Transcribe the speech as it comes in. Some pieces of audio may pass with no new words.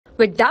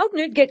With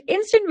Doubtnut, get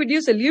instant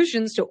video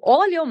solutions to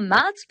all your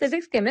maths,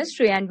 physics,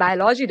 chemistry, and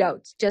biology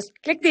doubts. Just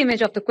click the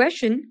image of the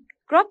question,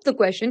 crop the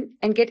question,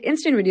 and get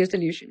instant video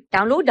solution.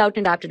 Download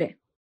Doubtnut app today.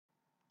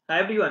 Hi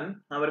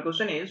everyone, our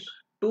question is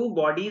two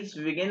bodies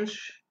begins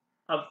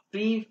a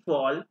free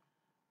fall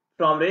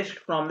from rest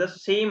from the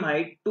same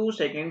height 2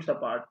 seconds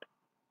apart.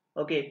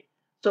 Okay,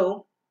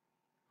 so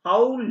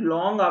how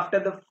long after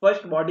the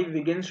first body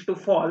begins to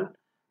fall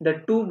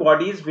the two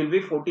bodies will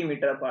be 40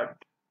 meter apart?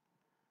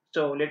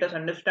 So let us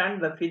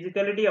understand the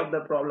physicality of the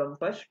problem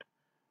first.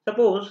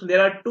 Suppose there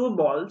are two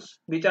balls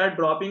which are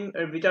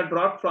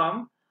dropped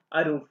from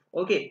a roof.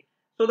 Okay,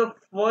 so the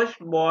first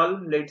ball,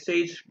 let's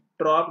say, is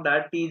dropped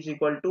at t is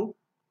equal to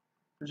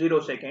 0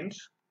 seconds,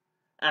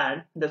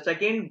 and the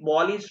second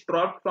ball is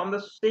dropped from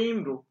the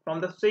same roof, from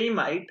the same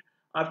height,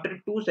 after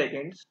 2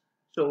 seconds.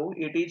 So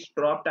it is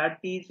dropped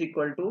at t is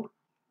equal to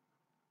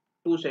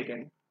 2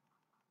 seconds.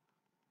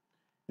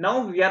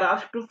 Now we are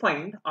asked to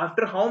find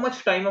after how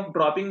much time of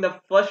dropping the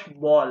first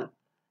ball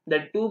the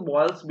two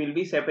balls will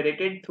be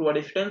separated through a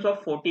distance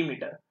of 40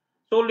 meter.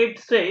 So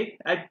let's say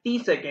at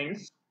t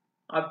seconds,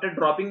 after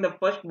dropping the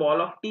first ball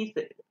of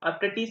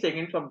after t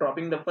seconds of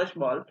dropping the first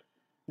ball,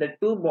 the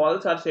two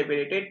balls are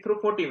separated through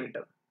 40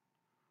 meter.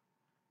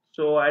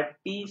 So at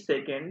t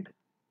second,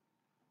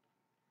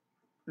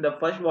 the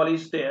first ball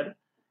is there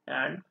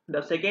and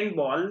the second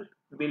ball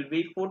will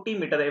be 40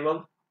 meter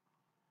above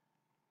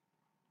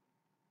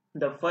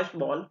the first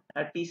ball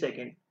at t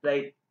second,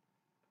 right?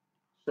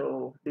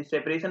 So the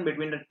separation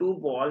between the two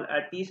ball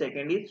at t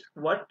second is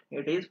what?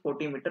 It is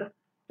 40 meter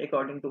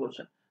according to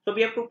question. So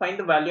we have to find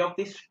the value of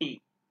this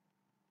t.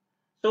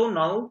 So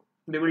now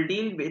we will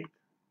deal with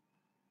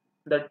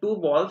the two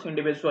balls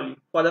individually.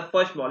 For the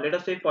first ball, let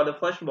us say for the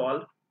first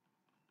ball,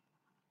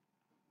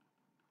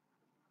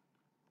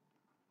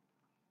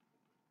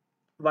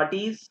 what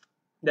is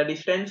the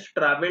distance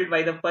traveled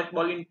by the first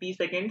ball in t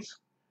seconds?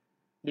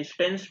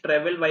 Distance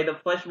traveled by the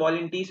first ball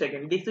in t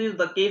seconds. This is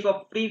the case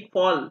of free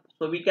fall,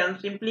 so we can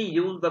simply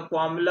use the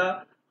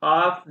formula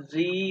half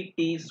g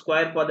t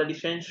square for the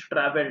distance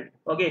traveled.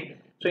 Okay,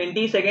 so in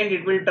t second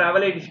it will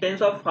travel a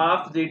distance of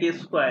half g t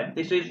square.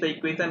 This is the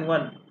equation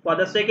 1. For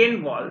the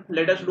second ball,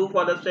 let us do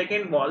for the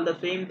second ball the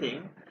same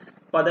thing.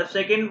 For the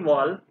second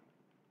ball,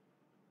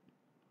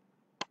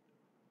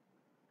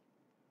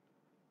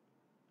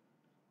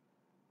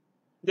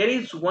 there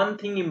is one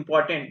thing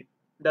important.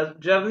 The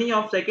journey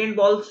of second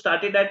ball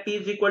started at t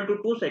is equal to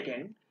 2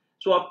 seconds.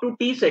 So up to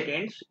t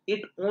seconds, it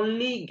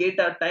only get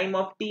a time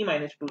of t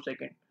minus 2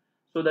 seconds.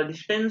 So the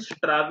distance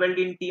traveled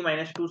in t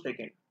minus 2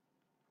 seconds.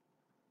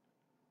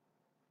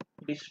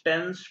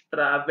 Distance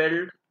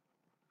traveled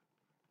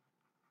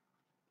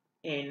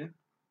in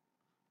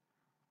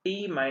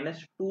t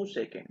minus 2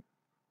 seconds.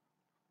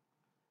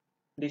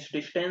 This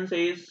distance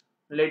is,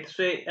 let's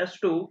say,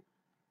 s2.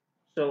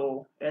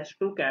 So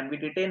s2 can be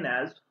written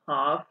as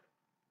half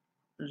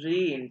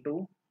g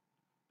into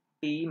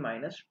t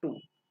minus 2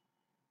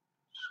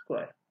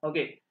 square.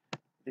 Okay,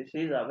 this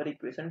is our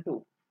equation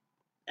 2,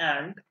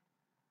 and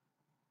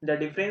the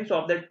difference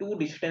of the two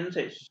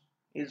distances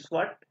is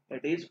what?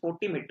 It is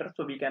 40 meter.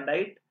 So we can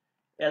write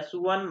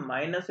s1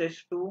 minus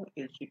s2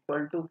 is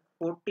equal to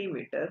 40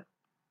 meter.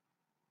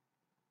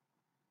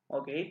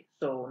 Okay,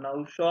 so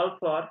now solve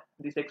for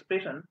this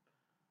expression.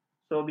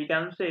 So we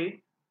can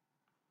say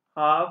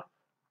half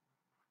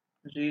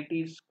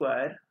gt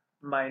square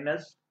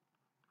minus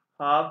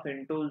half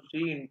into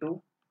g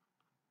into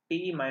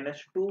t minus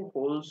 2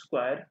 whole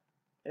square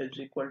is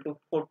equal to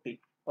 40.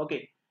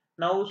 Okay,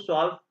 now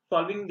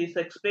solving this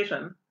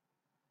expression,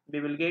 we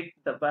will get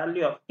the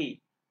value of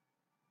t.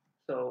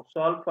 So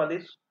solve for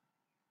this.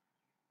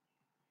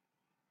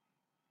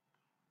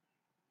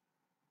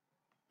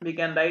 We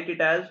can write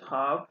it as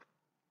half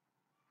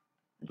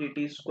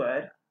gt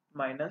square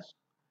minus,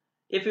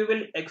 if we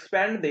will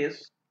expand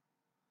this,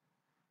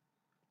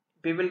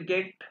 we will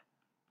get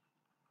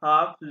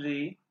half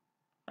g,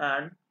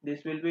 and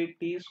this will be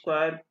t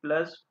square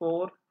plus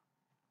 4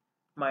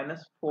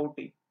 minus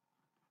 40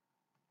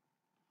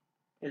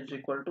 is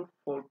equal to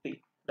 40,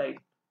 right?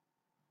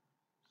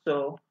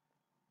 So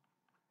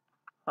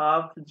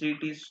half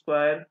gt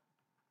square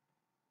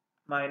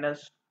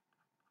minus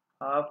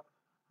half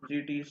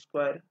gt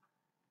square,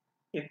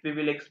 if we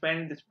will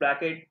expand this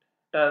bracket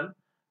term,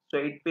 so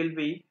it will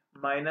be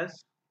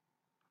minus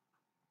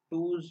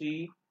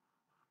 2g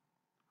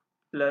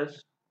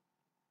plus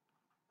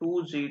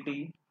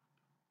 2gt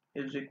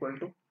is equal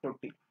to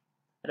 40,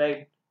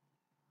 right?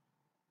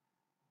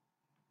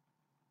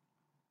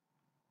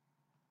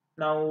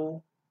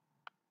 Now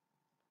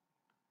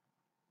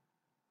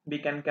we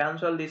can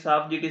cancel this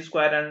half gt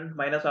square and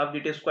minus half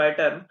gt square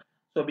term,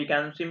 so we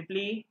can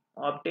simply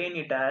obtain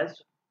it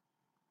as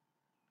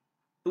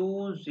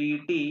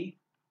 2gt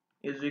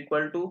is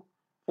equal to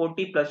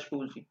 40 plus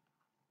 2g,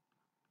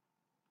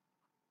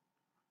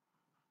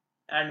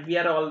 and we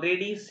are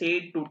already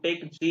said to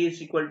take g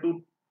is equal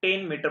to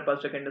 10 meter per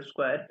second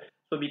square,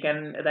 so we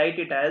can write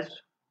it as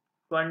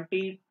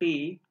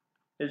 20t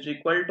is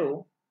equal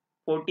to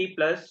 40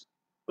 plus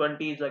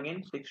 20 is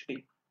again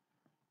 60.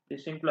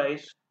 This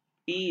implies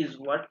T is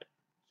what?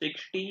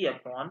 60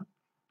 upon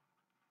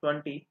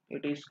 20.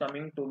 It is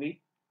coming to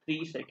be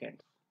 3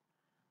 seconds.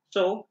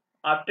 So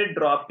after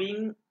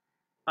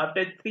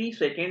 3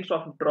 seconds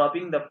of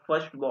dropping the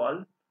first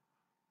ball,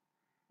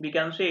 we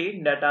can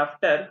say that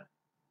after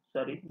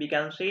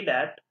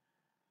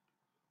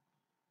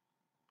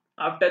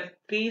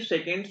 3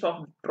 seconds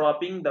of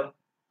dropping the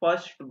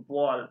first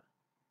ball,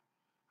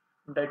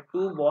 the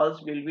two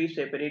balls will be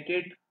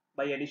separated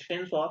by a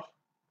distance of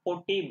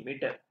 40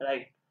 meter,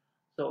 right?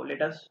 So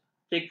let us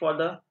check for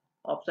the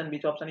option,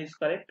 which option is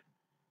correct.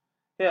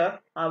 Here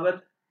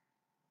our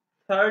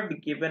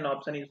third given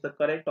option is the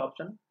correct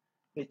option,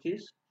 which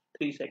is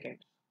 3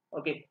 seconds.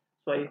 Okay,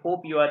 so I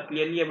hope you are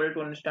clearly able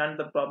to understand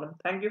the problem.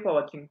 Thank you for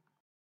watching.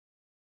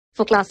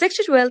 For class 6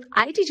 to 12,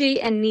 IIT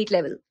JEE and NEET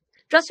level.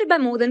 Trusted by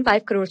more than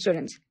 5 crore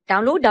students.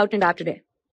 Download Doubtnut app today.